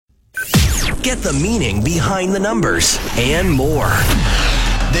get the meaning behind the numbers, and more.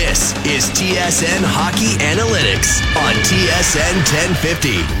 This is TSN Hockey Analytics on TSN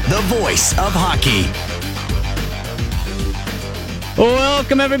 1050, the voice of hockey.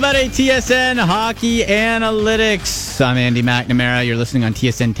 Welcome, everybody. TSN Hockey Analytics. I'm Andy McNamara. You're listening on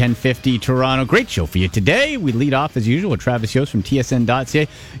TSN 1050 Toronto. Great show for you today. We lead off, as usual, with Travis Yost from TSN.ca.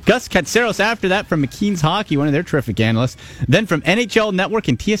 Gus Katsaros after that from McKeen's Hockey, one of their terrific analysts. Then from NHL Network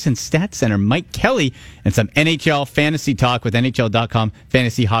and TSN Stats Center, Mike Kelly, and some NHL fantasy talk with NHL.com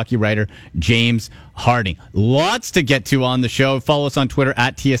fantasy hockey writer James Harding. Lots to get to on the show. Follow us on Twitter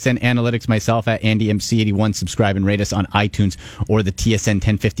at TSN Analytics, myself at AndyMC81. Subscribe and rate us on iTunes or the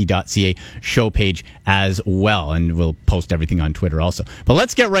TSN1050.ca show page as well. And we'll post everything on Twitter also. But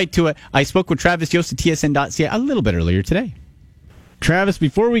let's get right to it. I spoke with Travis Yost at TSN.ca a little bit earlier today. Travis,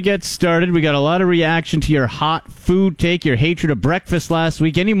 before we get started, we got a lot of reaction to your hot food take, your hatred of breakfast last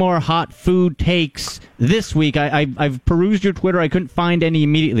week. Any more hot food takes this week? I've perused your Twitter. I couldn't find any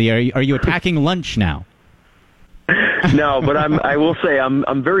immediately. Are you attacking lunch now? No, but I will say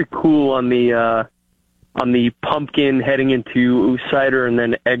I'm very cool on the pumpkin heading into cider and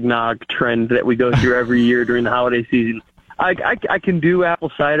then eggnog trend that we go through every year during the holiday season. I can do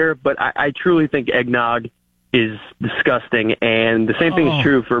apple cider, but I truly think eggnog is disgusting, and the same thing is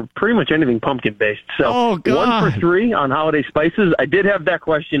true for pretty much anything pumpkin-based. So 1 for 3 on holiday spices. I did have that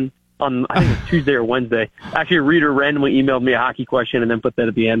question on, I think it was Tuesday or Wednesday. Actually, a reader randomly emailed me a hockey question and then put that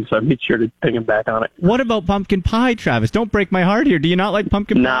at the end, so I made sure to ping him back on it. What about pumpkin pie, Travis? Don't break my heart here. Do you not like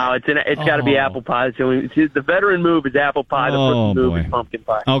pumpkin pie? No, it's got to be apple pie. So the veteran move is apple pie. The first move is pumpkin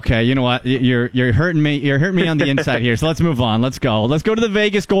pie. Okay, you know what? You're hurting me. You're hurting me on the inside here. So let's move on. Let's go. Let's go to the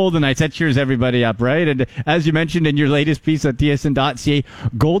Vegas Golden Knights. That cheers everybody up, right? And as you mentioned in your latest piece at TSN.ca,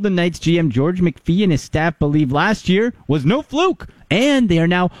 Golden Knights GM George McPhee and his staff believe last year was no fluke, and they are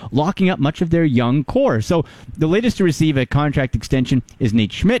now locking up much of their young core. So the latest to receive a contract extension is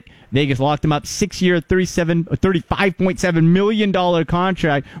Nate Schmidt. Vegas locked him up 6-year, $35.7 million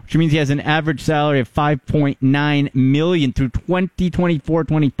contract, which means he has an average salary of $5.9 million through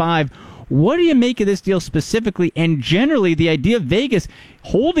 2024-25. What do you make of this deal specifically, and generally the idea of Vegas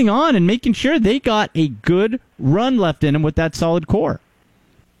holding on and making sure they got a good run left in them with that solid core?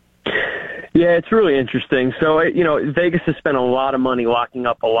 Yeah, it's really interesting. So, Vegas has spent a lot of money locking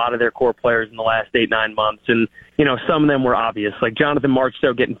up a lot of their core players in the last 8-9 months. And, some of them were obvious, like Jonathan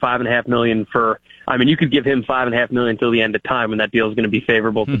Marchessault getting $5.5 million you could give him $5.5 million until the end of time, and that deal is going to be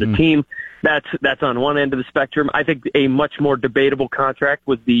favorable to the team. That's on one end of the spectrum. I think a much more debatable contract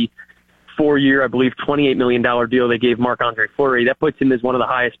was the 4-year, I believe, $28 million deal they gave Marc-Andre Fleury. That puts him as one of the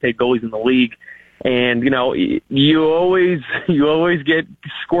highest paid goalies in the league. And, you always get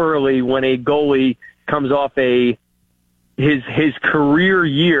squirrely when a goalie comes off his career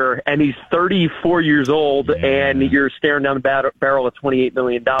year and he's 34 years old and you're staring down the barrel of $28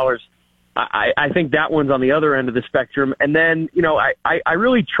 million. I think that one's on the other end of the spectrum. And then, I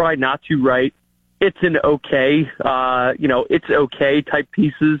really try not to write it's an okay, it's okay type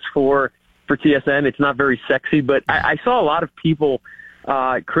pieces for TSN. It's not very sexy, but I saw a lot of people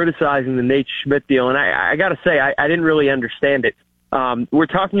criticizing the Nate Schmidt deal, and I got to say, I didn't really understand it. We're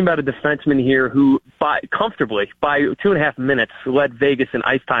talking about a defenseman here who, comfortably, by 2.5 minutes, led Vegas in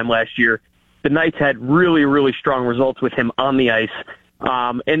ice time last year. The Knights had really, really strong results with him on the ice.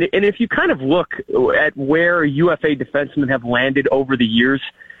 And if you kind of look at where UFA defensemen have landed over the years,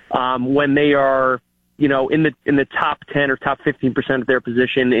 when they are, in the top 10 or top 15% of their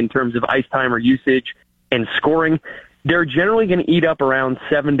position in terms of ice time or usage and scoring, they're generally going to eat up around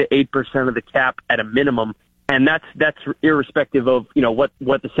 7 to 8% of the cap at a minimum, and that's irrespective of what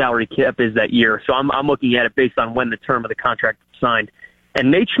the salary cap is that year. So I'm looking at it based on when the term of the contract is signed. And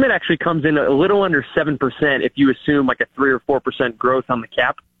Nate Schmidt actually comes in a little under 7% if you assume like a 3 or 4% growth on the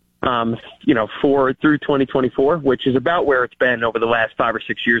cap, through 2024, which is about where it's been over the last 5 or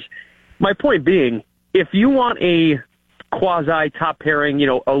 6 years. My point being, if you want a quasi top pairing,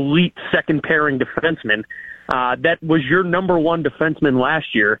 elite second pairing defenseman. That was your number one defenseman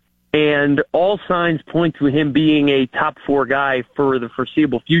last year, and all signs point to him being a top 4 guy for the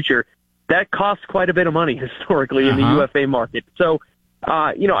foreseeable future. That costs quite a bit of money historically in the UFA market. So,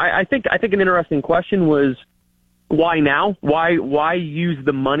 I think an interesting question was, why now? Why use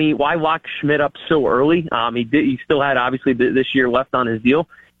the money? Why lock Schmidt up so early? He still had obviously this year left on his deal.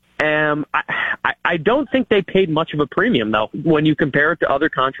 I don't think they paid much of a premium though when you compare it to other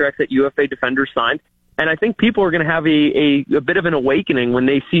contracts that UFA defenders signed. And I think people are going to have a bit of an awakening when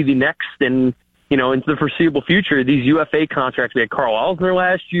they see the next and into the foreseeable future these UFA contracts. We had Carl Alsner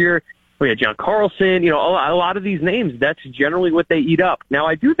last year. We had John Carlson, a lot of these names, that's generally what they eat up. Now,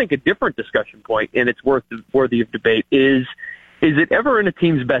 I do think a different discussion point, and it's worthy of debate, is it ever in a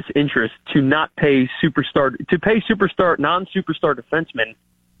team's best interest to not pay non-superstar defensemen,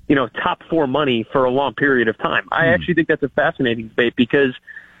 top four money for a long period of time? I actually think that's a fascinating debate because,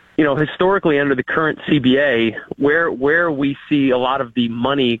 historically under the current CBA, where we see a lot of the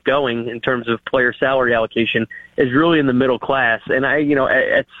money going in terms of player salary allocation is really in the middle class. And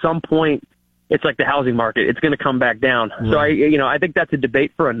at some point, it's like the housing market. It's going to come back down. Right. So I think that's a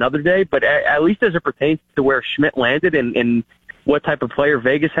debate for another day, but at least as it pertains to where Schmidt landed and what type of player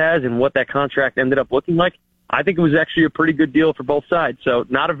Vegas has and what that contract ended up looking like, I think it was actually a pretty good deal for both sides. So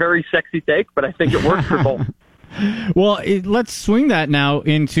not a very sexy take, but I think it worked for both. Well, let's swing that now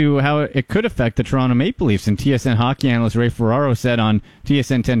into how it could affect the Toronto Maple Leafs. And TSN hockey analyst Ray Ferraro said on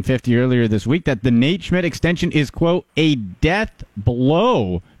TSN 1050 earlier this week that the Nate Schmidt extension is, quote, a death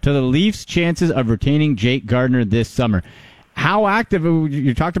blow to the Leafs' chances of retaining Jake Gardiner this summer. How active,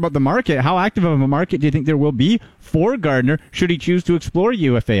 you talked about the market, how active of a market do you think there will be for Gardiner should he choose to explore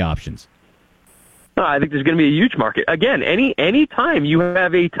UFA options? I think there's going to be a huge market. Again, any time you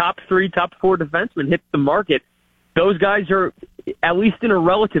have a top 3, top 4 defenseman hit the market, those guys are, at least in a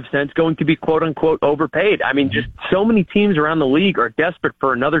relative sense, going to be quote-unquote overpaid. I mean, just so many teams around the league are desperate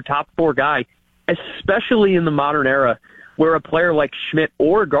for another top 4 guy, especially in the modern era where a player like Schmidt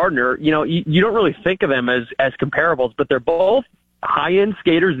or Gardiner, you don't really think of them as comparables, but they're both high-end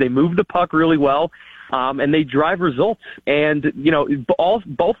skaters. They move the puck really well, and they drive results. And,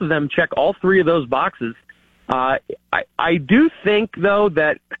 both of them check all 3 of those boxes. I do think, though,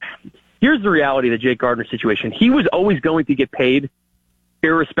 that here's the reality of the Jake Gardiner situation. He was always going to get paid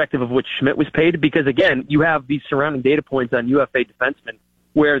irrespective of what Schmidt was paid because, again, you have these surrounding data points on UFA defensemen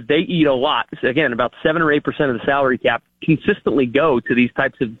where they eat a lot. So again, about 7 or 8% of the salary cap consistently go to these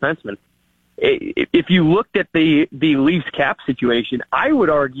types of defensemen. If you looked at the Leafs cap situation, I would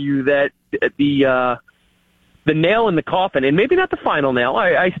argue that the nail in the coffin, and maybe not the final nail,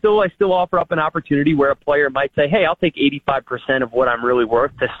 I still offer up an opportunity where a player might say, hey, I'll take 85% of what I'm really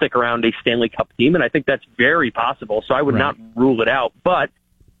worth to stick around a Stanley Cup team, and I think that's very possible, so I would not rule it out. But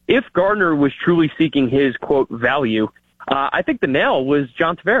if Gardiner was truly seeking his, quote, value, I think the nail was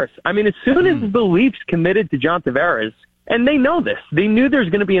John Tavares. I mean, as soon as the Leafs committed to John Tavares, and they know this, they knew there's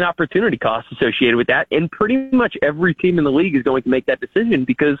going to be an opportunity cost associated with that, and pretty much every team in the league is going to make that decision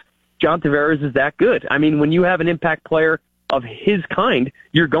because John Tavares is that good. I mean, when you have an impact player of his kind,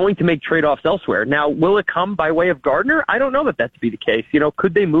 you're going to make trade-offs elsewhere. Now, will it come by way of Gardiner? I don't know that to be the case.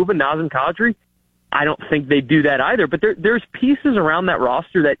 Could they move a Nazem Kadri? I don't think they do that either. But there's pieces around that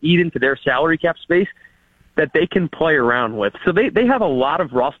roster that eat into their salary cap space that they can play around with. So they have a lot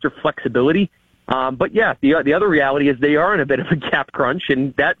of roster flexibility. But yeah, the other reality is they are in a bit of a cap crunch,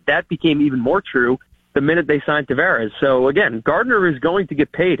 and that became even more true the minute they signed Tavares. So again, Gardiner is going to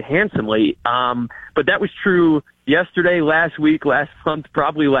get paid handsomely. But that was true yesterday, last week, last month,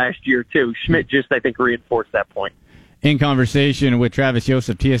 probably last year too. Schmidt just, I think, reinforced that point. In conversation with Travis Yost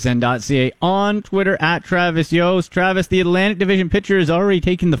of TSN.ca on Twitter at Travis Yost. Travis, the Atlantic Division picture has already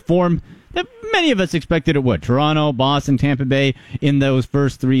taken the form that many of us expected it would. Toronto, Boston, Tampa Bay in those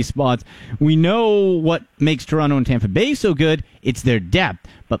first 3 spots. We know what makes Toronto and Tampa Bay so good. It's their depth.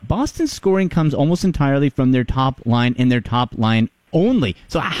 But Boston's scoring comes almost entirely from their top line and their top line only.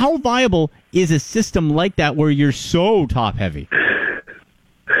 So how viable is a system like that where you're so top heavy?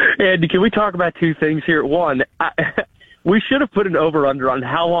 Andy, can we talk about 2 things here? One, we should have put an over-under on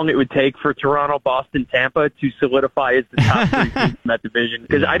how long it would take for Toronto, Boston, Tampa to solidify as the top 3 teams in that division.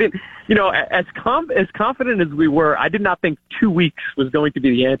 Because I didn't, as confident as we were, I did not think 2 weeks was going to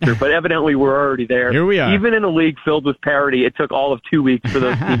be the answer. But evidently, we're already there. Here we are. Even in a league filled with parity, it took all of 2 weeks for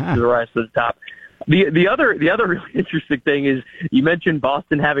those teams to rise to the top. The other really interesting thing is you mentioned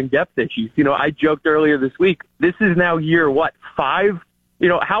Boston having depth issues. I joked earlier this week. This is now year 5.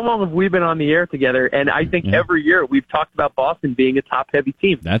 How long have we been on the air together? And I think every year we've talked about Boston being a top-heavy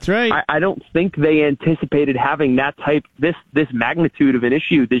team. That's right. I don't think they anticipated having that this magnitude of an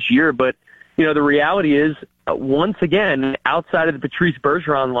issue this year. But, the reality is, once again, outside of the Patrice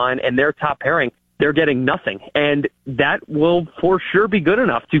Bergeron line and their top pairing, they're getting nothing. And that will for sure be good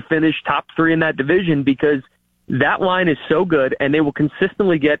enough to finish top 3 in that division because that line is so good, and they will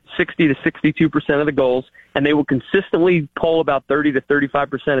consistently get 60 to 62% of the goals, and they will consistently pull about 30 to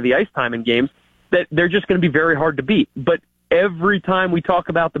 35% of the ice time in games, that they're just going to be very hard to beat. But every time we talk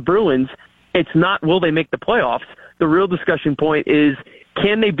about the Bruins, it's not will they make the playoffs. The real discussion point is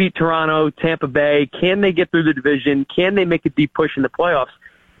can they beat Toronto, Tampa Bay? Can they get through the division? Can they make a deep push in the playoffs?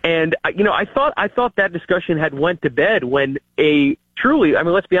 And I thought that discussion had went to bed when a truly, I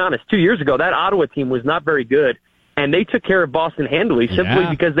mean, let's be honest, 2 years ago, that Ottawa team was not very good, and they took care of Boston handily simply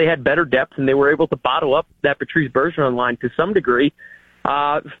because they had better depth and they were able to bottle up that Patrice Bergeron line to some degree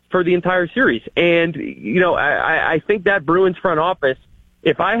for the entire series. And, I think that Bruins front office,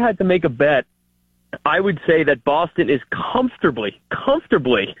 if I had to make a bet, I would say that Boston is comfortably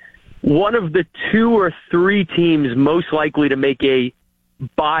one of the 2 or 3 teams most likely to make a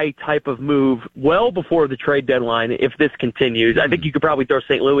buy type of move well before the trade deadline if this continues. I think you could probably throw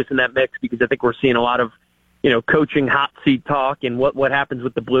St. Louis in that mix because I think we're seeing a lot of, coaching hot seat talk and what happens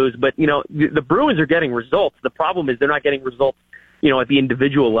with the Blues. But, the Bruins are getting results. The problem is they're not getting results, at the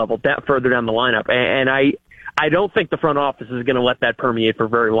individual level, that further down the lineup. And I don't think the front office is going to let that permeate for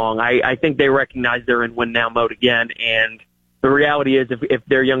very long. I think they recognize they're in win now mode again. And the reality is if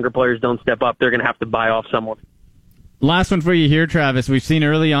their younger players don't step up, they're going to have to buy off someone. Last one for you here, Travis. We've seen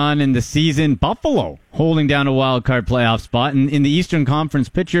early on in the season Buffalo holding down a wild card playoff spot. And in the Eastern Conference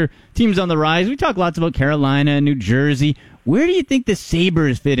picture, teams on the rise. We talk lots about Carolina and New Jersey. Where do you think the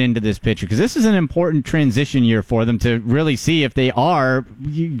Sabres fit into this picture? Because this is an important transition year for them to really see if they are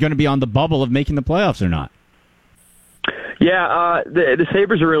going to be on the bubble of making the playoffs or not. Yeah, the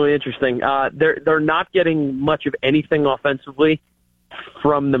Sabres are really interesting. They're not getting much of anything offensively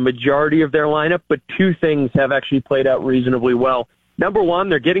from the majority of their lineup, but 2 things have actually played out reasonably well. Number one,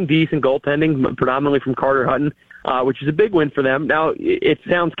 they're getting decent goaltending, predominantly from Carter Hutton, which is a big win for them. Now, it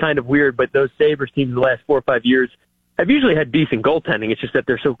sounds kind of weird, but those Sabres teams the last 4 or 5 years have usually had decent goaltending. It's just that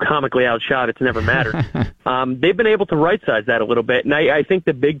they're so comically outshot, it's never mattered. They've been able to right-size that a little bit, and I think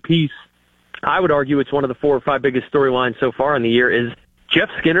the big piece, I would argue it's one of the 4 or 5 biggest storylines so far in the year, is Jeff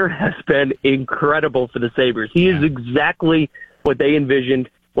Skinner has been incredible for the Sabres. He is exactly what they envisioned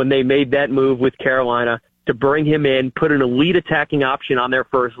when they made that move with Carolina to bring him in, put an elite attacking option on their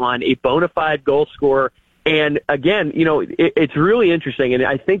first line, a bona fide goal scorer. And again, it's really interesting. And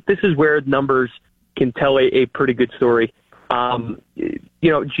I think this is where numbers can tell a pretty good story.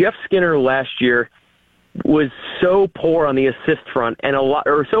 Jeff Skinner last year was so poor on the assist front and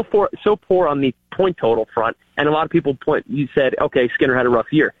so poor on the point total front. And a lot of people you said, okay, Skinner had a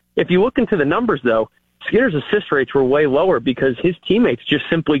rough year. If you look into the numbers though, Skinner's assist rates were way lower because his teammates just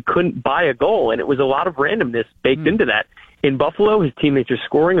simply couldn't buy a goal, and it was a lot of randomness baked into that. In Buffalo, his teammates are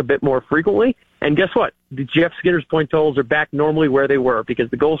scoring a bit more frequently, and guess what? Jeff Skinner's point totals are back normally where they were because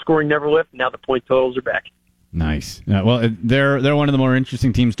the goal scoring never lifted. Now the point totals are back. Nice. Well, they're one of the more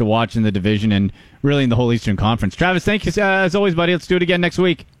interesting teams to watch in the division and really in the whole Eastern Conference. Travis, thank you as always, buddy. Let's do it again next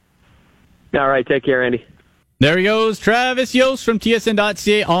week. All right, take care, Andy. There he goes, Travis Yost from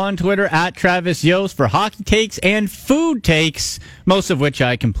TSN.ca on Twitter at Travis Yost for hockey takes and food takes, most of which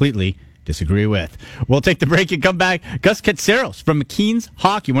I completely disagree with. We'll take the break and come back. Gus Katsaros from McKeen's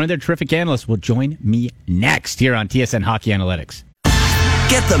Hockey, one of their terrific analysts, will join me next here on TSN Hockey Analytics.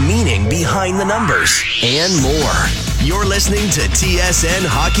 Get the meaning behind the numbers and more. You're listening to TSN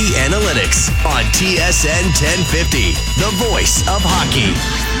Hockey Analytics on TSN 1050, the voice of hockey.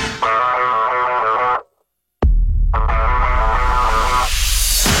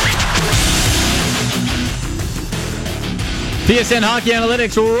 TSN Hockey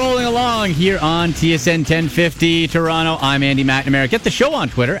Analytics rolling along here on TSN 1050 Toronto. I'm Andy McNamara. Get the show on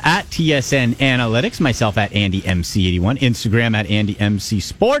Twitter at TSN Analytics. Myself at AndyMC81. Instagram at AndyMC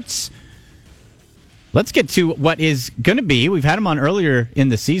Sports. Let's get to what is going to be. We've had him on earlier in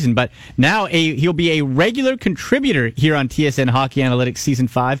the season, but now he'll be a regular contributor here on TSN Hockey Analytics Season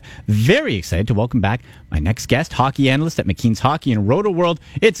 5. Very excited to welcome back my next guest, hockey analyst at McKeen's Hockey and Roto World.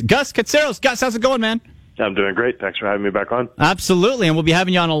 It's Gus Katsaros. Gus, how's it going, man? I'm doing great. Thanks for having me back on. Absolutely, and we'll be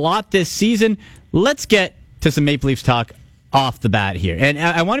having you on a lot this season. Let's get to some Maple Leafs talk off the bat here. And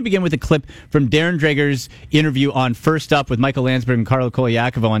I want to begin with a clip from Darren Dreger's interview on First Up with Michael Landsberg and Carlo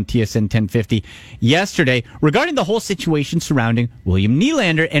Koliakovo on TSN 1050 yesterday regarding the whole situation surrounding William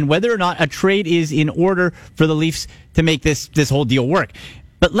Nylander and whether or not a trade is in order for the Leafs to make this whole deal work.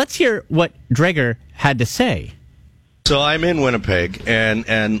 But let's hear what Dreger had to say. So I'm in Winnipeg, and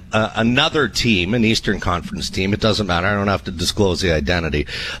another team, an Eastern Conference team, it doesn't matter, I don't have to disclose the identity,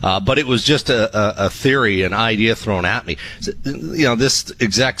 but it was just a theory, an idea thrown at me. This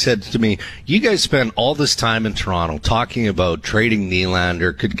exec said to me, you guys spend all this time in Toronto talking about trading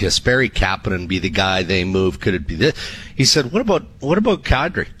Nylander. Could Kasperi Kapanen be the guy they move? Could it be this? He said, what about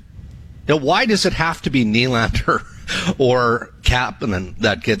Kadri? Now, why does it have to be Nylander or Kapanen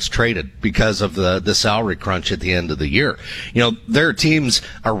that gets traded because of the salary crunch at the end of the year. You know, there are teams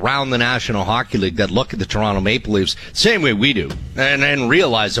around the National Hockey League that look at the Toronto Maple Leafs same way we do and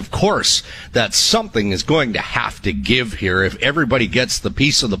realize, of course, that something is going to have to give here. If everybody gets the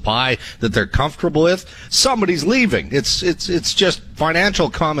piece of the pie that they're comfortable with, somebody's leaving. It's just financial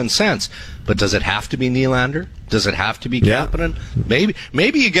common sense. But does it have to be Nylander? Does it have to be Kapanen?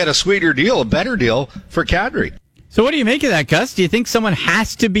 Maybe you get a sweeter deal, a better deal for Kadri. So what do you make of that, Gus? Do you think someone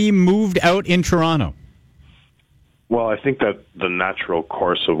has to be moved out in Toronto? Well, I think that the natural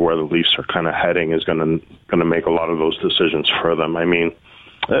course of where the Leafs are kind of heading is going to make a lot of those decisions for them. I mean,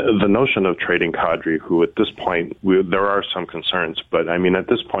 the notion of trading Kadri, who at this point, there are some concerns, but I mean, at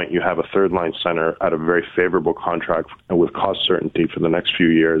this point, you have a third-line center at a very favorable contract with cost certainty for the next few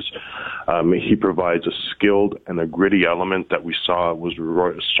years. He provides a skilled and a gritty element that we saw was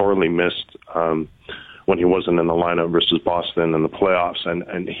sorely missed when he wasn't in the lineup versus Boston in the playoffs,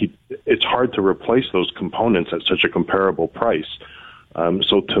 and it's hard to replace those components at such a comparable price.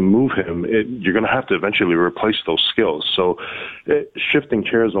 So to move him, you're going to have to eventually replace those skills. So shifting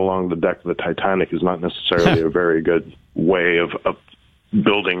chairs along the deck of the Titanic is not necessarily a very good way of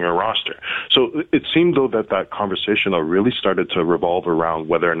building a roster. So it seemed, though, that conversation really started to revolve around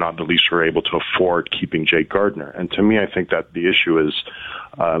whether or not the Leafs were able to afford keeping Jake Gardiner. And to me, I think that the issue is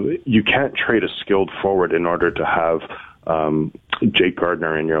you can't trade a skilled forward in order to have Jake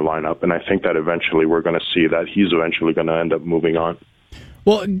Gardiner in your lineup. And I think that eventually we're going to see that he's eventually going to end up moving on.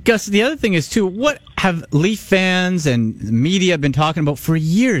 Well, Gus, the other thing is, too, what have Leaf fans and the media been talking about for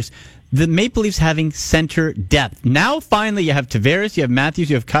years? The Maple Leafs having center depth. Now, finally, you have Tavares, you have Matthews,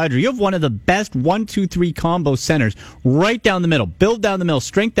 you have Kadri. You have one of the best 1-2-3 combo centers right down the middle, build down the middle,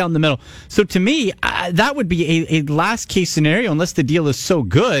 strength down the middle. So to me, that would be a last case scenario unless the deal is so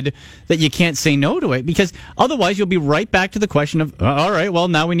good that you can't say no to it, because otherwise you'll be right back to the question of, all right, well,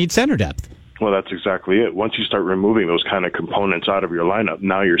 now we need center depth. Well, that's exactly it. Once you start removing those kind of components out of your lineup,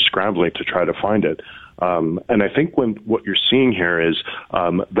 now you're scrambling to try to find it. And I think what you're seeing here is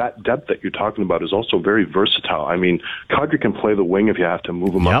that depth that you're talking about is also very versatile. I mean, Kadri can play the wing if you have to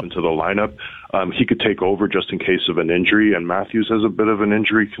move him up into the lineup. He could take over just in case of an injury, and Matthews has a bit of an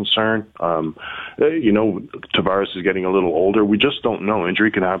injury concern. Tavares is getting a little older. We just don't know.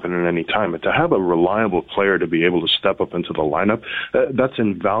 Injury can happen at any time. And to have a reliable player to be able to step up into the lineup, that's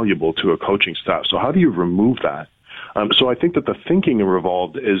invaluable to a coaching staff. So how do you remove that? So I think that the thinking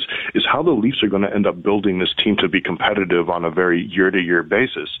revolved is how the Leafs are going to end up building this team to be competitive on a very year-to-year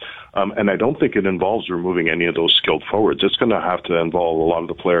basis. And I don't think it involves removing any of those skilled forwards. It's going to have to involve a lot of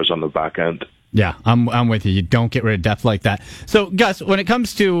the players on the back end. Yeah, I'm with you. You don't get rid of depth like that. So, Gus, when it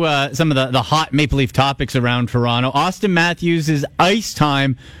comes to some of the hot Maple Leaf topics around Toronto, Austin Matthews' ice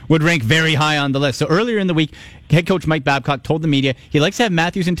time would rank very high on the list. So earlier in the week, head coach Mike Babcock told the media he likes to have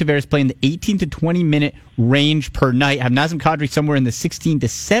Matthews and Tavares play in the 18 to 20-minute range per night, have Nazem Kadri somewhere in the 16 to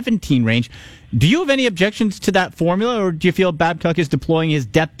 17 range. Do you have any objections to that formula, or do you feel Babcock is deploying his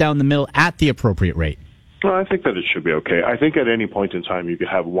depth down the middle at the appropriate rate? Well, I think that it should be okay. I think at any point in time you could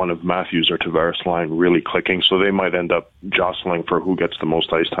have one of Matthews or Tavares' line really clicking, so they might end up jostling for who gets the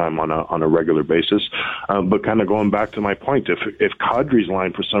most ice time on a regular basis. But kind of going back to my point, if Kadri's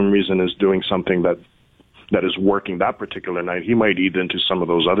line for some reason is doing something that is working that particular night, he might eat into some of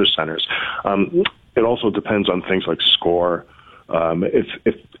those other centers. It also depends on things like score. If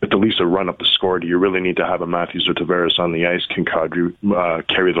the Leafs run up the score, do you really need to have a Matthews or Tavares on the ice? Can Kadri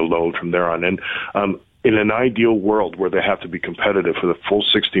carry the load from there on in? In an ideal world where they have to be competitive for the full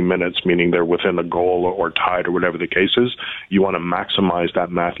 60 minutes, meaning they're within a goal or tied or whatever the case is, you want to maximize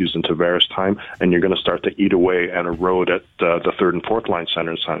that Matthews and Tavares time, and you're going to start to eat away and erode at the third and fourth line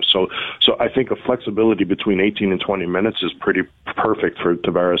centers time. So I think a flexibility between 18 and 20 minutes is pretty perfect for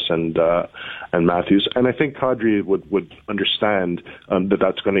Tavares and Matthews. And I think Kadri would understand that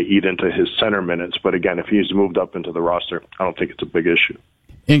that's going to eat into his center minutes. But again, if he's moved up into the roster, I don't think it's a big issue.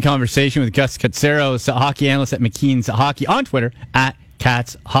 In conversation with Gus Katseros, hockey analyst at McKeen's Hockey, on Twitter at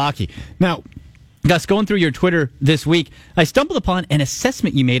Cats Hockey. Now, Gus, going through your Twitter this week, I stumbled upon an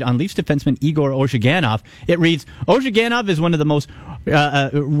assessment you made on Leafs defenseman Igor Ozhiganov. It reads, Ozhiganov is one of the most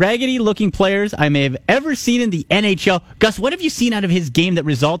raggedy-looking players I may have ever seen in the NHL. Gus, what have you seen out of his game that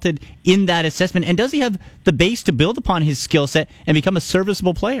resulted in that assessment? And does he have the base to build upon his skill set and become a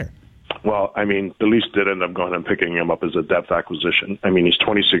serviceable player? Well, I mean, the Leafs did end up going and picking him up as a depth acquisition. I mean, he's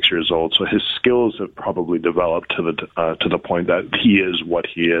 26 years old, so his skills have probably developed to the point that he is what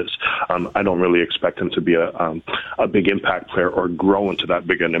he is. I don't really expect him to be a big impact player or grow into that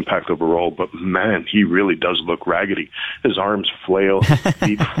big an impact of a role, but man, he really does look raggedy. His arms flail, his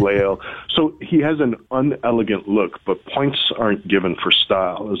feet flail. So he has an unelegant look, but points aren't given for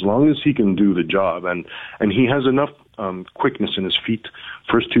style. As long as he can do the job, and he has enough quickness in his feet.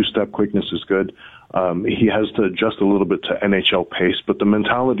 First two-step quickness is good. He has to adjust a little bit to NHL pace, but the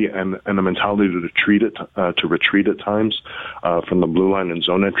mentality and the mentality to retreat at times from the blue line and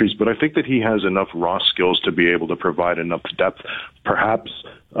zone entries. But I think that he has enough raw skills to be able to provide enough depth, perhaps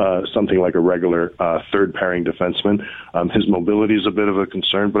something like a regular third pairing defenseman. His mobility is a bit of a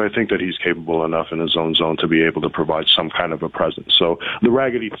concern, but I think that he's capable enough in his own zone to be able to provide some kind of a presence. So the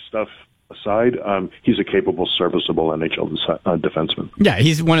raggedy stuff aside, he's a capable, serviceable NHL defenseman. Yeah,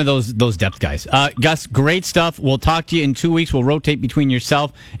 he's one of those depth guys. Gus, great stuff. We'll talk to you in 2 weeks. We'll rotate between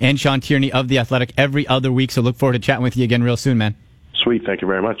yourself and Sean Tierney of The Athletic every other week, so look forward to chatting with you again real soon, man. Sweet. Thank you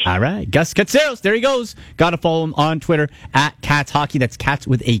very much. All right. Gus Katsaros, there he goes. Got to follow him on Twitter at Cats Hockey. That's Cats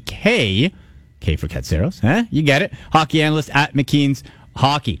with a K. K for Katsaros. Huh? You get it. Hockey analyst at McKeen's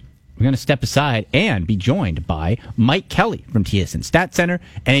Hockey. We're going to step aside and be joined by Mike Kelly from TSN Stat Center,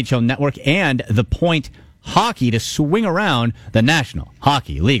 NHL Network, and The Point Hockey to swing around the National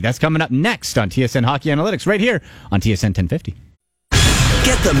Hockey League. That's coming up next on TSN Hockey Analytics right here on TSN 1050.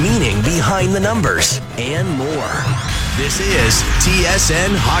 Get the meaning behind the numbers and more. This is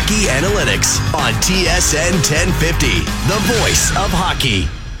TSN Hockey Analytics on TSN 1050, the voice of hockey.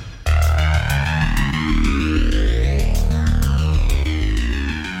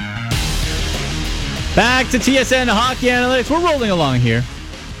 Back to TSN Hockey Analytics. We're rolling along here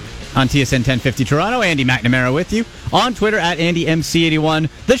on TSN 1050 Toronto. Andy McNamara with you on Twitter at AndyMC81.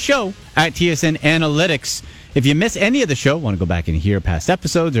 The show at TSN Analytics. If you miss any of the show, want to go back and hear past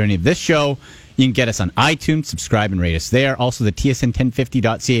episodes or any of this show, you can get us on iTunes, subscribe and rate us there. Also, the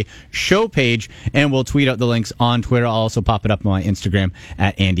TSN1050.ca show page, and we'll tweet out the links on Twitter. I'll also pop it up on my Instagram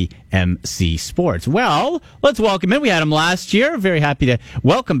at AndyMCSports. Well, let's welcome in. We had him last year. Very happy to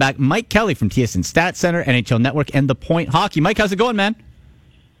welcome back Mike Kelly from TSN Stat Center, NHL Network, and The Point Hockey. Mike, how's it going, man?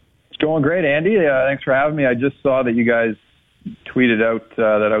 It's going great, Andy. Thanks for having me. I just saw that you guys tweeted out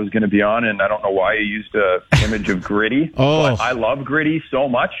that I was going to be on, and I don't know why you used an image of Gritty. But I love Gritty so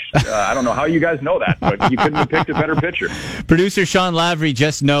much. I don't know how you guys know that, but you couldn't have picked a better picture. Producer Sean Lavery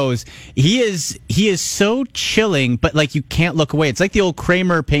just knows. He is so chilling, but like you can't look away. It's like the old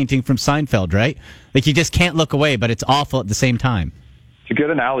Kramer painting from Seinfeld, right? Like you just can't look away, but it's awful at the same time. It's a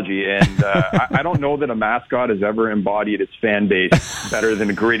good analogy, and I don't know that a mascot has ever embodied its fan base better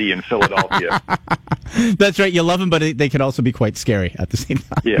than Gritty in Philadelphia. That's right. You love them, but they can also be quite scary at the same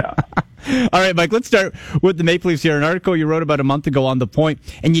time. Yeah. All right, Mike, let's start with the Maple Leafs here. An article you wrote about a month ago on The Point,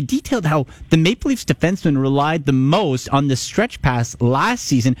 and you detailed how the Maple Leafs defensemen relied the most on the stretch pass last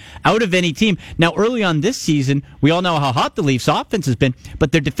season out of any team. Now, early on this season, we all know how hot the Leafs offense has been,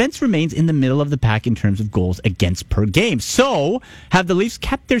 but their defense remains in the middle of the pack in terms of goals against per game. So, have the Leafs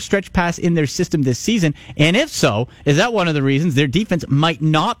kept their stretch pass in their system this season? And if so, is that one of the reasons their defense might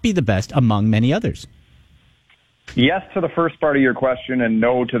not be the best among many others? Yes to the first part of your question and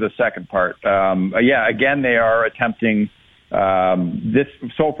no to the second part. Again, they are attempting this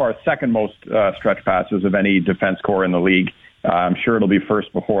so far second most stretch passes of any defense core in the league. I'm sure it'll be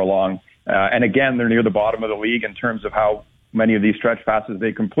first before long. And again, they're near the bottom of the league in terms of how many of these stretch passes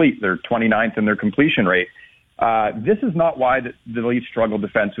they complete. They're 29th in their completion rate. This is not why the Leafs struggled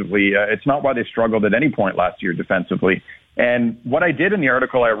defensively. It's not why they struggled at any point last year defensively. And what I did in the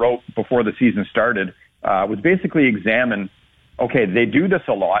article I wrote before the season started was basically examine, okay, they do this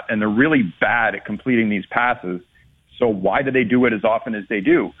a lot and they're really bad at completing these passes. So why do they do it as often as they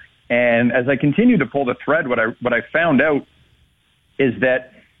do? And as I continue to pull the thread, what I found out is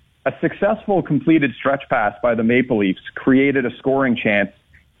that a successful completed stretch pass by the Maple Leafs created a scoring chance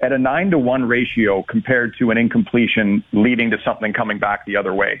at a 9-to-1 ratio compared to an incompletion leading to something coming back the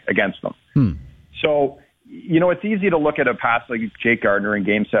other way against them. So, it's easy to look at a pass like Jake Gardiner in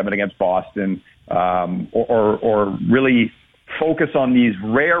Game 7 against Boston, or really focus on these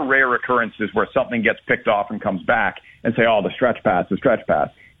rare occurrences where something gets picked off and comes back and say, the stretch pass.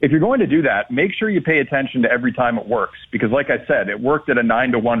 If you're going to do that, make sure you pay attention to every time it works, because like I said, it worked at a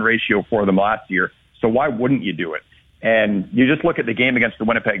 9-to-1 ratio for them last year. So why wouldn't you do it? And you just look at the game against the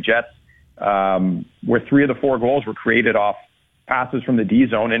Winnipeg Jets, where 3 of the 4 goals were created off passes from the D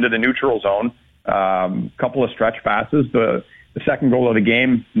zone into the neutral zone. Couple of stretch passes. The second goal of the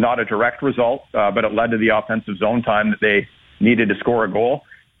game, not a direct result, but it led to the offensive zone time that they needed to score a goal.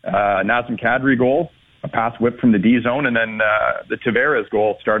 Nazem Kadri goal, a pass whip from the D zone, and then the Tavares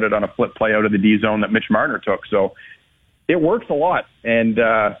goal started on a flip play out of the D zone that Mitch Marner took. So it works a lot, and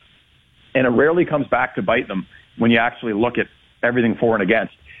it rarely comes back to bite them when you actually look at everything for and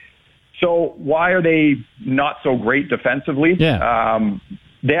against. So why are they not so great defensively? Yeah.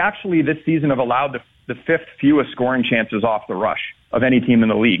 They actually this season have allowed the fifth fewest scoring chances off the rush of any team in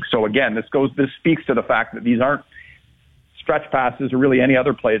the league. So again, this speaks to the fact that these aren't stretch passes or really any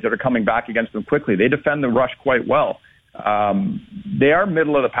other plays that are coming back against them quickly. They defend the rush quite well. They are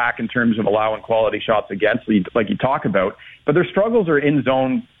middle of the pack in terms of allowing quality shots against, like you talk about, but their struggles are in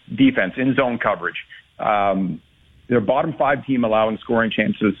zone defense, in zone coverage. They're bottom 5 team allowing scoring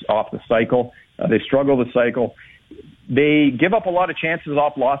chances off the cycle. They struggle the cycle. They give up a lot of chances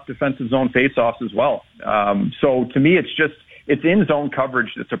off lost defensive zone faceoffs as well. So to me, it's in zone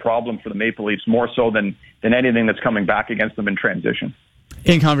coverage that's a problem for the Maple Leafs more so than anything that's coming back against them in transition.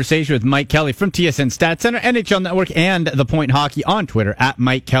 In conversation with Mike Kelly from TSN Stats Center, NHL Network, and The Point Hockey on Twitter at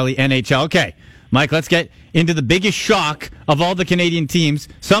Mike Kelly NHL. Okay, Mike, let's get into the biggest shock of all the Canadian teams.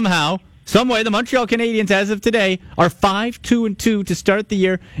 Somehow, some way, the Montreal Canadiens, as of today, are 5-2-2 to start the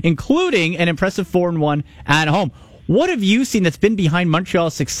year, including an impressive 4-1 at home. What have you seen that's been behind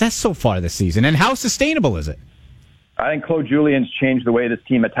Montreal's success so far this season, and how sustainable is it? I think Claude Julien's changed the way this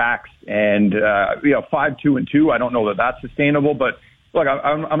team attacks, and 5-2-2. I don't know that that's sustainable, but look,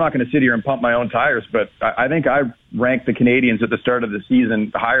 I'm not going to sit here and pump my own tires, but I think I ranked the Canadiens at the start of the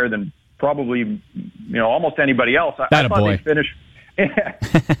season higher than probably almost anybody else. I thought they'd finish.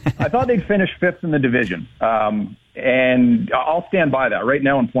 I thought they'd finish 5th in the division, and I'll stand by that. Right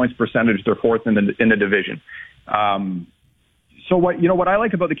now, in points percentage, they're 4th in the division. So what I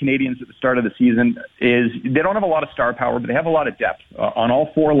like about the Canadiens at the start of the season is they don't have a lot of star power, but they have a lot of depth on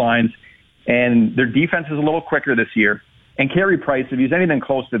all 4 lines, and their defense is a little quicker this year. And Carey Price, if he's anything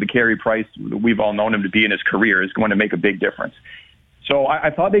close to the Carey Price we've all known him to be in his career, is going to make a big difference. So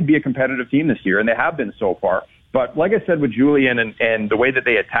I thought they'd be a competitive team this year, and they have been so far. But like I said with Julien and the way that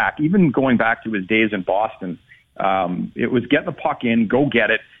they attack, even going back to his days in Boston, it was get the puck in, go get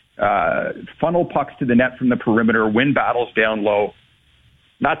it, funnel pucks to the net from the perimeter, win battles down low.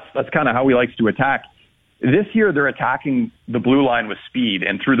 That's kind of how he likes to attack. This year, they're attacking the blue line with speed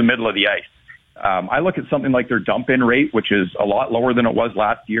and through the middle of the ice. I look at something like their dump-in rate, which is a lot lower than it was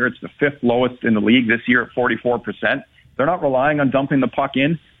last year. It's the 5th lowest in the league this year at 44%. They're not relying on dumping the puck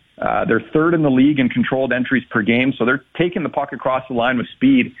in. They're 3rd in the league in controlled entries per game, so they're taking the puck across the line with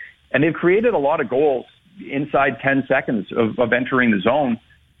speed. And they've created a lot of goals inside 10 seconds of entering the zone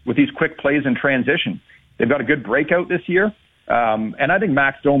with these quick plays in transition. They've got a good breakout this year. And I think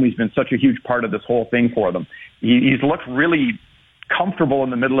Max Domi's been such a huge part of this whole thing for them. He's looked really comfortable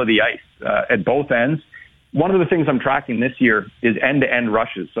in the middle of the ice at both ends. One of the things I'm tracking this year is end-to-end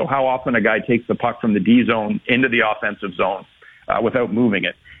rushes. So how often a guy takes the puck from the D zone into the offensive zone without moving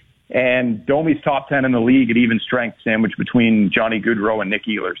it. And Domi's top 10 in the league at even strength, sandwiched between Johnny Gaudreau and Nick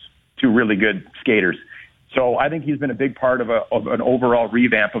Ehlers, 2 really good skaters. So I think he's been a big part of an overall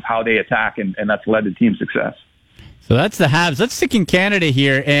revamp of how they attack, and that's led to team success. So that's the Habs. Let's stick in Canada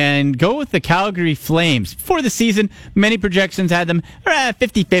here and go with the Calgary Flames. Before the season, many projections had them a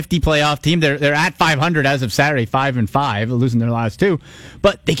 50-50 playoff team. They're at 500 as of Saturday, 5-5, losing their last 2.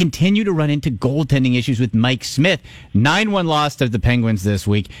 But they continue to run into goaltending issues with Mike Smith. 9-1 loss to the Penguins this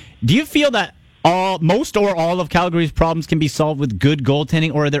week. Do you feel that most or all of Calgary's problems can be solved with good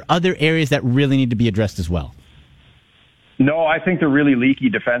goaltending, or are there other areas that really need to be addressed as well? No, I think they're really leaky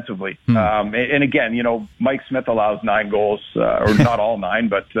defensively. And again, Mike Smith allows 9 goals, or not all 9,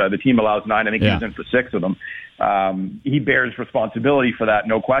 but the team allows 9. I think he's in for 6 of them. He bears responsibility for that,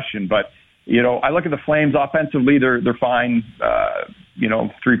 no question. But, I look at the Flames offensively, they're fine.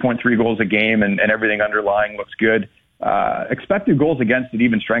 3.3 goals a game and everything underlying looks good. Expected goals against at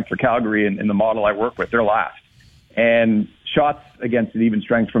even strength for Calgary in the model I work with, they're last. And shots against at even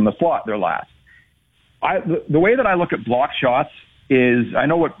strength from the slot, they're last. The way that I look at block shots is, I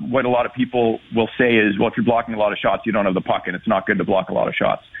know what a lot of people will say is, well, if you're blocking a lot of shots, you don't have the puck, and it's not good to block a lot of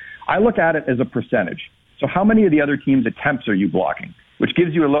shots. I look at it as a percentage. So how many of the other team's attempts are you blocking? Which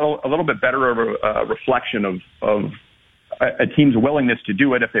gives you a little bit better of a reflection of a team's willingness to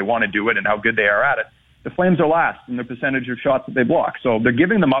do it if they want to do it and how good they are at it. The Flames are last in the percentage of shots that they block. So they're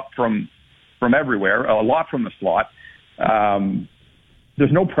giving them up from everywhere, a lot from the slot.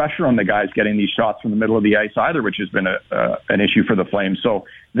 There's no pressure on the guys getting these shots from the middle of the ice either, which has been an issue for the Flames. So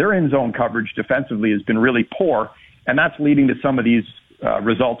their in-zone coverage defensively has been really poor, and that's leading to some of these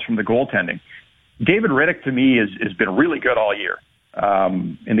results from the goaltending. David Rittich, to me, has been really good all year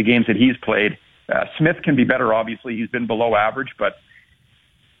in the games that he's played. Smith can be better, obviously. He's been below average, but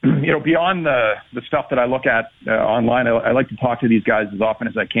beyond the stuff that I look at online, I like to talk to these guys as often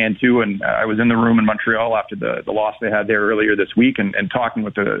as I can too. And I was in the room in Montreal after the loss they had there earlier this week, and talking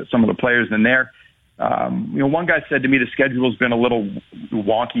with some of the players in there. One guy said to me the schedule's been a little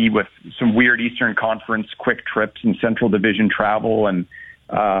wonky with some weird Eastern Conference quick trips and Central Division travel, and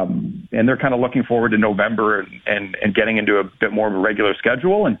they're kind of looking forward to November and getting into a bit more of a regular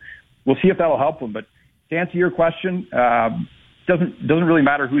schedule, and we'll see if that'll help them. But to answer your question, doesn't really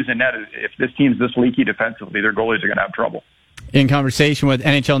matter who's in net. If this team's this leaky defensively, their goalies are going to have trouble. In conversation with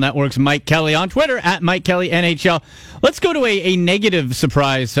NHL Network's Mike Kelly on Twitter at Mike Kelly NHL. Let's go to a negative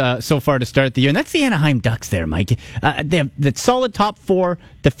surprise so far to start the year, and that's the Anaheim Ducks there, Mike. They have the solid top four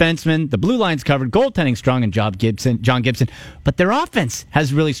defensemen, the blue line's covered, goaltending strong, and John Gibson, but their offense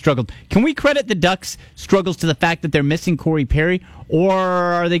has really struggled. Can we credit the Ducks' struggles to the fact that they're missing Corey Perry, or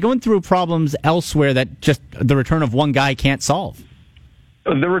are they going through problems elsewhere that just the return of one guy can't solve?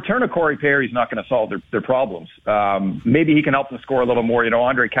 The return of Corey Perry is not going to solve their problems. Maybe he can help them score a little more.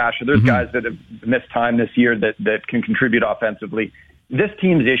 Andre Kasha, there's guys that have missed time this year that can contribute offensively. This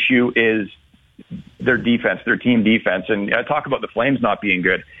team's issue is their defense, their team defense. And I talk about the Flames not being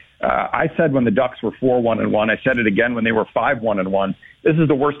good. I said when the Ducks were 4-1-1, I said it again when they were 5-1-1, this is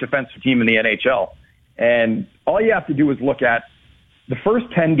the worst defensive team in the NHL. And all you have to do is look at the first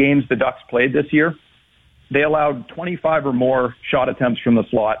 10 games the Ducks played this year. They allowed 25 or more shot attempts from the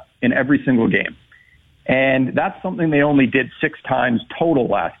slot in every single game. And that's something they only did 6 times total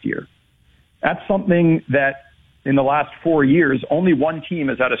last year. That's something that in the last 4 years, only one team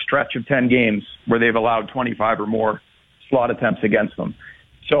has had a stretch of 10 games where they've allowed 25 or more slot attempts against them.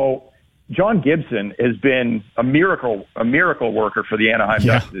 So John Gibson has been a miracle worker for the Anaheim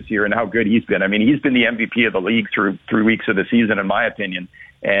Ducks this year, and how good he's been. I mean, he's been the MVP of the league through 3 weeks of the season, in my opinion.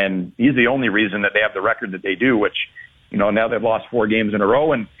 And he's the only reason that they have the record that they do, which, now they've lost 4 games in a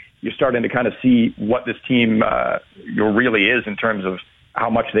row, and you're starting to kind of see what this team really is in terms of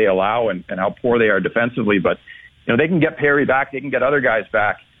how much they allow and how poor they are defensively. But, they can get Perry back, they can get other guys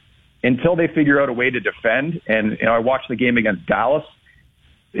back until they figure out a way to defend. And, I watched the game against Dallas.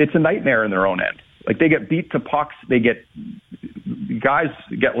 It's a nightmare in their own end. Like, they get beat to pucks, guys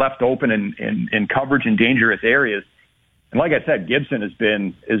get left open in coverage in dangerous areas. And like I said, Gibson has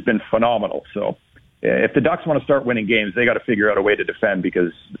been phenomenal. So if the Ducks want to start winning games, they got to figure out a way to defend,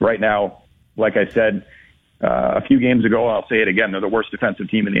 because right now, like I said a few games ago, I'll say it again, they're the worst defensive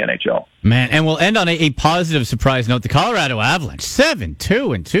team in the NHL. Man, and we'll end on a positive surprise note. The Colorado Avalanche,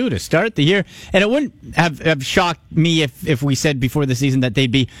 7-2-2 to start the year. And it wouldn't have shocked me if we said before the season that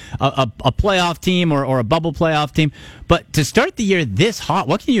they'd be a playoff team or a bubble playoff team. But to start the year this hot,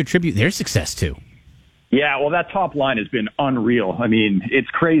 what can you attribute their success to? Yeah, well, that top line has been unreal. I mean, it's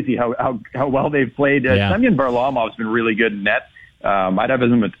crazy how well they've played. Semyon Varlamov's been really good in net. I'd have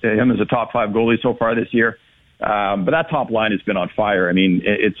him as a top 5 goalie so far this year. But that top line has been on fire. I mean,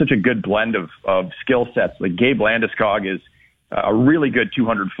 it's such a good blend of skill sets. Like, Gabe Landeskog is a really good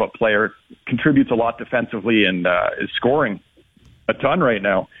 200-foot player, contributes a lot defensively, and is scoring a ton right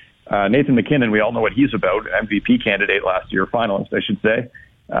now. Nathan McKinnon, we all know what he's about, MVP candidate last year, finalist, I should say.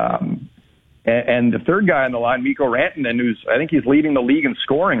 And the third guy on the line, Mikko Rantanen, I think he's leading the league in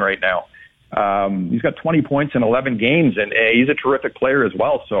scoring right now. He's got 20 points in 11 games, and he's a terrific player as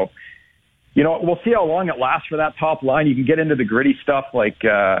well. So, we'll see how long it lasts for that top line. You can get into the gritty stuff like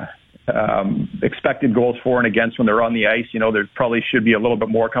expected goals for and against when they're on the ice. There probably should be a little bit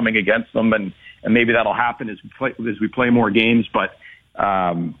more coming against them, and maybe that'll happen as we play more games. But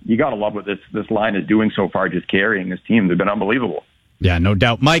you got to love what this line is doing so far, just carrying this team. They've been unbelievable. Yeah, no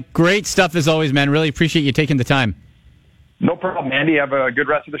doubt. Mike, great stuff as always, man. Really appreciate you taking the time. No problem, Andy. Have a good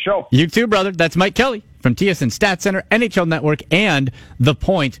rest of the show. You too, brother. That's Mike Kelly from TSN Stats Center, NHL Network, and The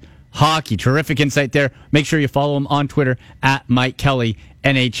Point Hockey. Terrific insight there. Make sure you follow him on Twitter at Mike Kelly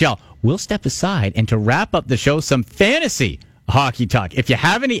NHL. We'll step aside, and to wrap up the show, some fantasy hockey talk. If you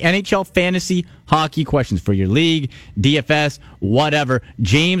have any NHL fantasy hockey questions for your league, DFS, whatever,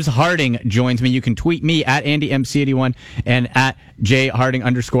 James Harding joins me. You can tweet me at AndyMC81 and at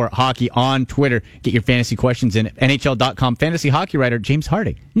JHarding_hockey on Twitter. Get your fantasy questions in. NHL.com fantasy hockey writer James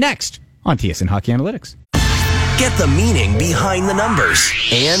Harding. Next on TSN Hockey Analytics. Get the meaning behind the numbers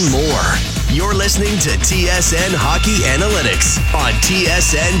and more. You're listening to TSN Hockey Analytics on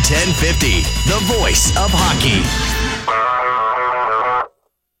TSN 1050, the voice of hockey.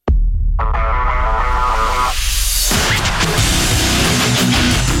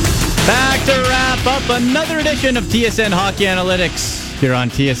 Back to wrap up another edition of TSN Hockey Analytics here on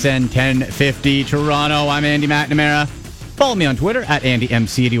TSN 1050 Toronto. I'm Andy McNamara. Follow me on Twitter at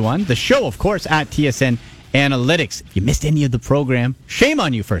AndyMC81. The show, of course, at TSN Analytics. If you missed any of the program, shame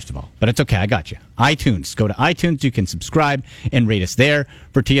on you, first of all. But it's okay, I got you. iTunes. Go to iTunes. You can subscribe and rate us there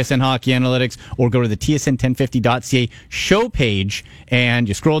for TSN Hockey Analytics, or go to the TSN1050.ca show page, and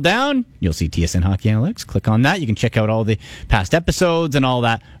you scroll down, you'll see TSN Hockey Analytics. Click on that. You can check out all the past episodes and all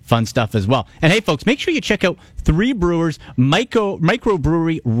that fun stuff as well. And hey, folks, make sure you check out Three Brewers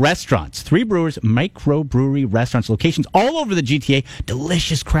Microbrewery Restaurants. Three Brewers Microbrewery Restaurants, locations all over the GTA.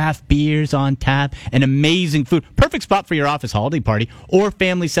 Delicious craft beers on tap and amazing food. Perfect spot for your office holiday party or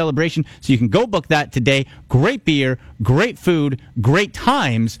family celebration. So you can go book that today. Great beer, great food, great times.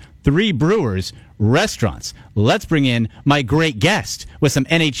 Three Brewers Restaurants. Let's bring in my great guest with some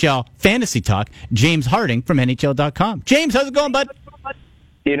NHL fantasy talk, James Harding from NHL.com. James, how's it going, bud?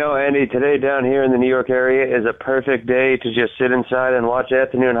 You know, Andy, today down here in the New York area is a perfect day to just sit inside and watch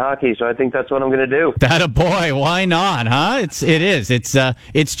afternoon hockey, so I think that's what I'm going to do. That a boy, why not, huh? It is.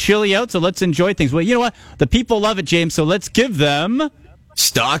 It's chilly out, so let's enjoy things. Well, you know what? The people love it, James, so let's give them...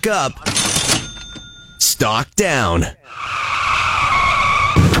 Stock up. Stock down.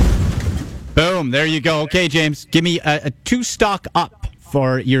 Boom, there you go. Okay, James, give me a 2 stock up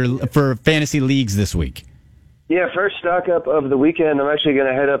for fantasy leagues this week. Yeah, first stock up of the weekend, I'm actually going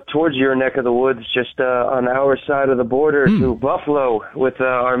to head up towards your neck of the woods, just on our side of the border to Buffalo with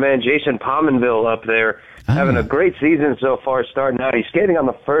our man Jason Pominville up there. Having a great season so far starting out. He's skating on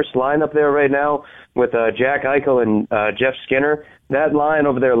the first line up there right now with Jack Eichel and Jeff Skinner. That line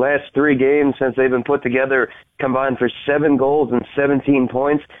over their last 3 games since they've been put together combined for 7 goals and 17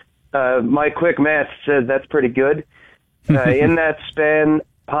 points. My quick math says that's pretty good. In that span,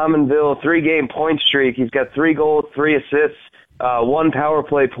 Pominville, 3-game point streak. He's got 3 goals, 3 assists, 1 power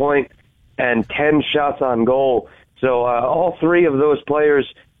play point, and 10 shots on goal. So all 3 of those players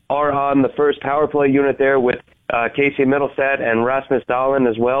are on the first power play unit there with Casey Middlestat and Rasmus Dahlin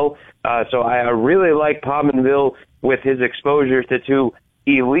as well. So I really like Pominville with his exposure to 2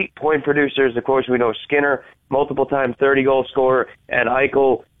 elite point producers. Of course, we know Skinner, multiple-time 30-goal scorer, and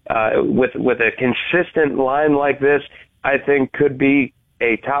Eichel with a consistent line like this, I think could be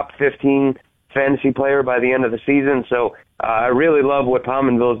a top 15 fantasy player by the end of the season. So I really love what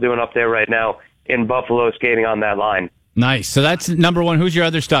Pominville is doing up there right now in Buffalo, skating on that line. Nice. So that's number 1. Who's your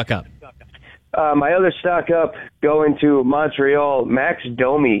other stock up? My other stock up going to Montreal, Max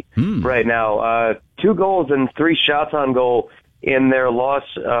Domi right now. 2 goals and 3 shots on goal in their loss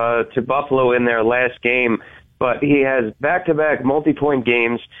to Buffalo in their last game. But he has back-to-back multi-point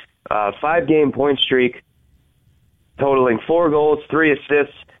games, 5-game point streak, totaling 4 goals, 3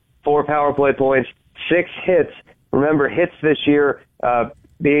 assists, 4 power play points, 6 hits. Remember, hits this year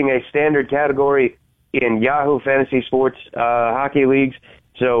being a standard category in Yahoo Fantasy Sports hockey leagues.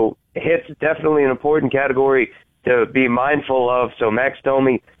 So hits definitely an important category to be mindful of. So Max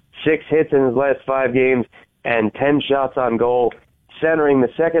Domi, 6 hits in his last 5 games and 10 shots on goal, centering the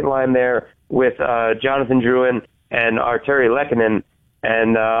second line there with Jonathan Drouin and Arturi Lehkonen,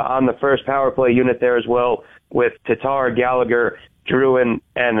 and on the first power play unit there as well with Tatar, Gallagher, Drouin,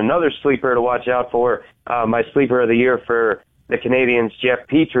 and another sleeper to watch out for, my sleeper of the year for the Canadians, Jeff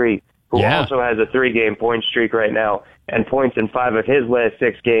Petrie, who also has a 3-game point streak right now and points in 5 of his last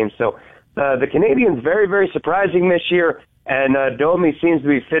 6 games. So the Canadians very, very surprising this year, and Domi seems to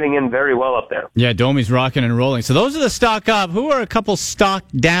be fitting in very well up there. Yeah, Domi's rocking and rolling. So those are the stock up. Who are a couple stock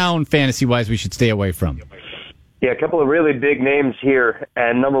down fantasy-wise we should stay away from? Yeah, a couple of really big names here.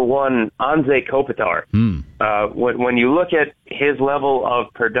 And number 1, Anze Kopitar. When you look at his level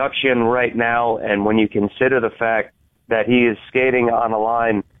of production right now, and when you consider the fact that he is skating on a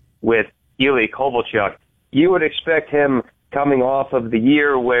line with Ilya Kovalchuk, you would expect him coming off of the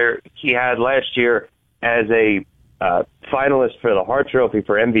year where he had last year as a finalist for the Hart Trophy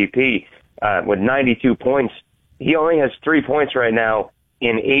for MVP with 92 points. He only has 3 points right now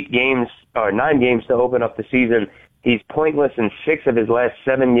in 9 games to open up the season. He's pointless in 6 of his last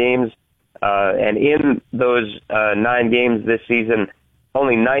 7 games. And in those 9 games this season,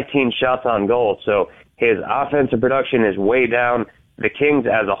 only 19 shots on goal. So his offensive production is way down. The Kings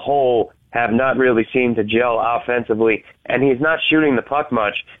as a whole have not really seemed to gel offensively, and he's not shooting the puck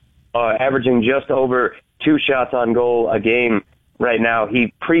much, averaging just over 2 shots on goal a game right now.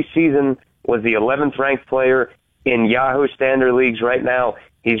 He preseason was the 11th ranked player in Yahoo standard leagues. Right now,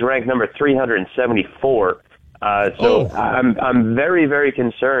 he's ranked number 374. I'm very, very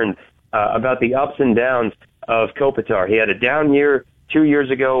concerned about the ups and downs of Kopitar. He had a down year 2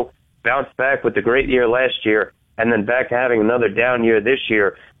 years ago, bounced back with the great year last year, and then back to having another down year this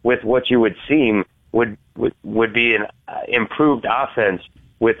year with what you would seem would be an improved offense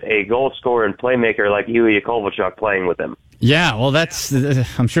with a goal scorer and playmaker like Ilya Kovalchuk playing with him. Yeah, well,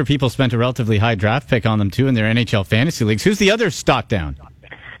 I'm sure people spent a relatively high draft pick on them, too, in their NHL fantasy leagues. Who's the other stock down?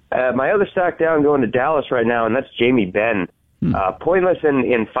 My other stock down going to Dallas right now, and that's Jamie Benn. Pointless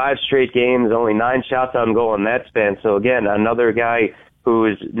in 5 straight games, only 9 shots on goal in that span. So, again, another guy who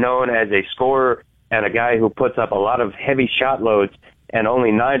is known as a scorer and a guy who puts up a lot of heavy shot loads, and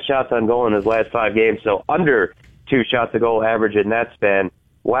only 9 shots on goal in his last 5 games, so under 2 shots a goal average in that span,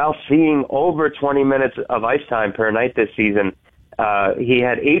 while seeing over 20 minutes of ice time per night this season. He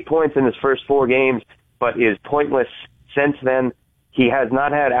had 8 points in his first 4 games, but is pointless since then. He has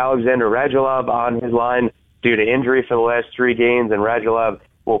not had Alexander Radulov on his line due to injury for the last 3 games, and Radulov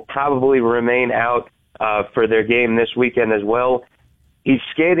will probably remain out for their game this weekend as well. He's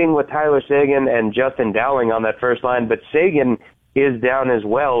skating with Tyler Seguin and Justin Dowling on that first line, but Seguin is down as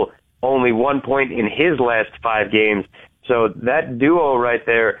well, only 1 point in his last 5 games. So that duo right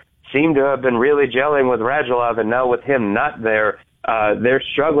there seemed to have been really gelling with Radulov, and now with him not there, they're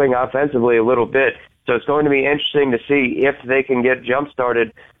struggling offensively a little bit. So it's going to be interesting to see if they can get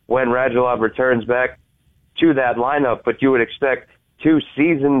jump-started when Radulov returns back to that lineup. But you would expect 2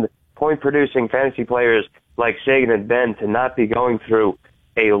 seasoned point-producing fantasy players like Seguin and Benn to not be going through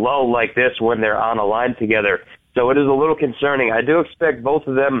a lull like this when they're on a line together. So it is a little concerning. I do expect both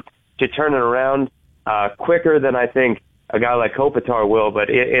of them to turn it around quicker than I think a guy like Kopitar will, but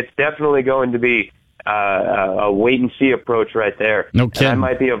it's definitely going to be a wait-and-see approach right there. No kidding. And I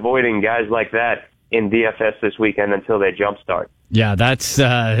might be avoiding guys like that in DFS this weekend until they jumpstart. Yeah, that's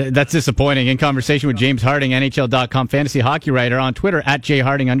disappointing. In conversation with James Harding, NHL.com fantasy hockey writer, on Twitter at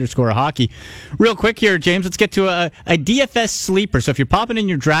 @jharding_hockey. Real quick here, James, let's get to a DFS sleeper. So if you're popping in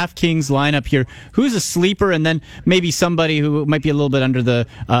your DraftKings lineup here, who's a sleeper, and then maybe somebody who might be a little bit under the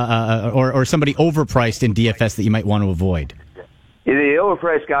or somebody overpriced in DFS that you might want to avoid? The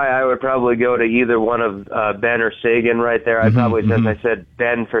overpriced guy, I would probably go to either one of Benn or Seguin right there. Since I said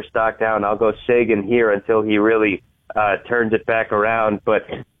Benn for stock down, I'll go Seguin here until he really turns it back around. But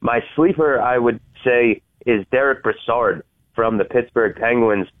my sleeper, I would say, is Derek Brassard from the Pittsburgh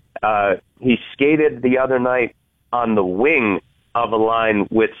Penguins. He skated the other night on the wing of a line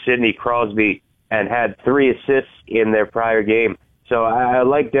with Sidney Crosby and had 3 assists in their prior game. So I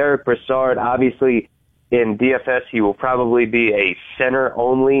like Derek Brassard. Obviously, in DFS, he will probably be a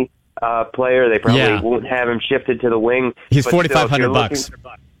center-only player. They probably won't have him shifted to the wing. He's $4,500.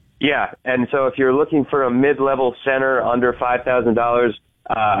 Yeah, and so if you're looking for a mid-level center under $5,000,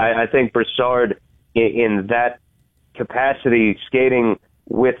 I think Brassard in that capacity, skating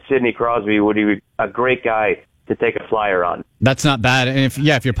with Sidney Crosby, would be a great guy to take a flyer on. That's not bad. And if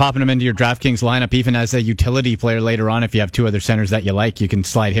you're popping him into your DraftKings lineup, even as a utility player later on, if you have 2 other centers that you like, you can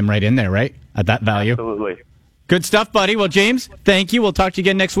slide him right in there, right? At that value. Absolutely. Good stuff, buddy. Well, James, thank you. We'll talk to you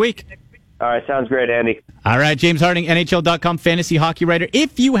again next week. All right, sounds great, Andy. All right, James Harding, NHL.com fantasy hockey writer.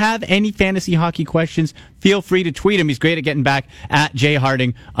 If you have any fantasy hockey questions, feel free to tweet him. He's great at getting back at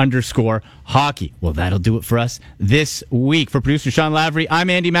 @jharding_hockey. Well, that'll do it for us this week. For producer Sean Lavery,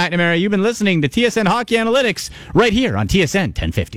 I'm Andy McNamara. You've been listening to TSN Hockey Analytics right here on TSN 1050.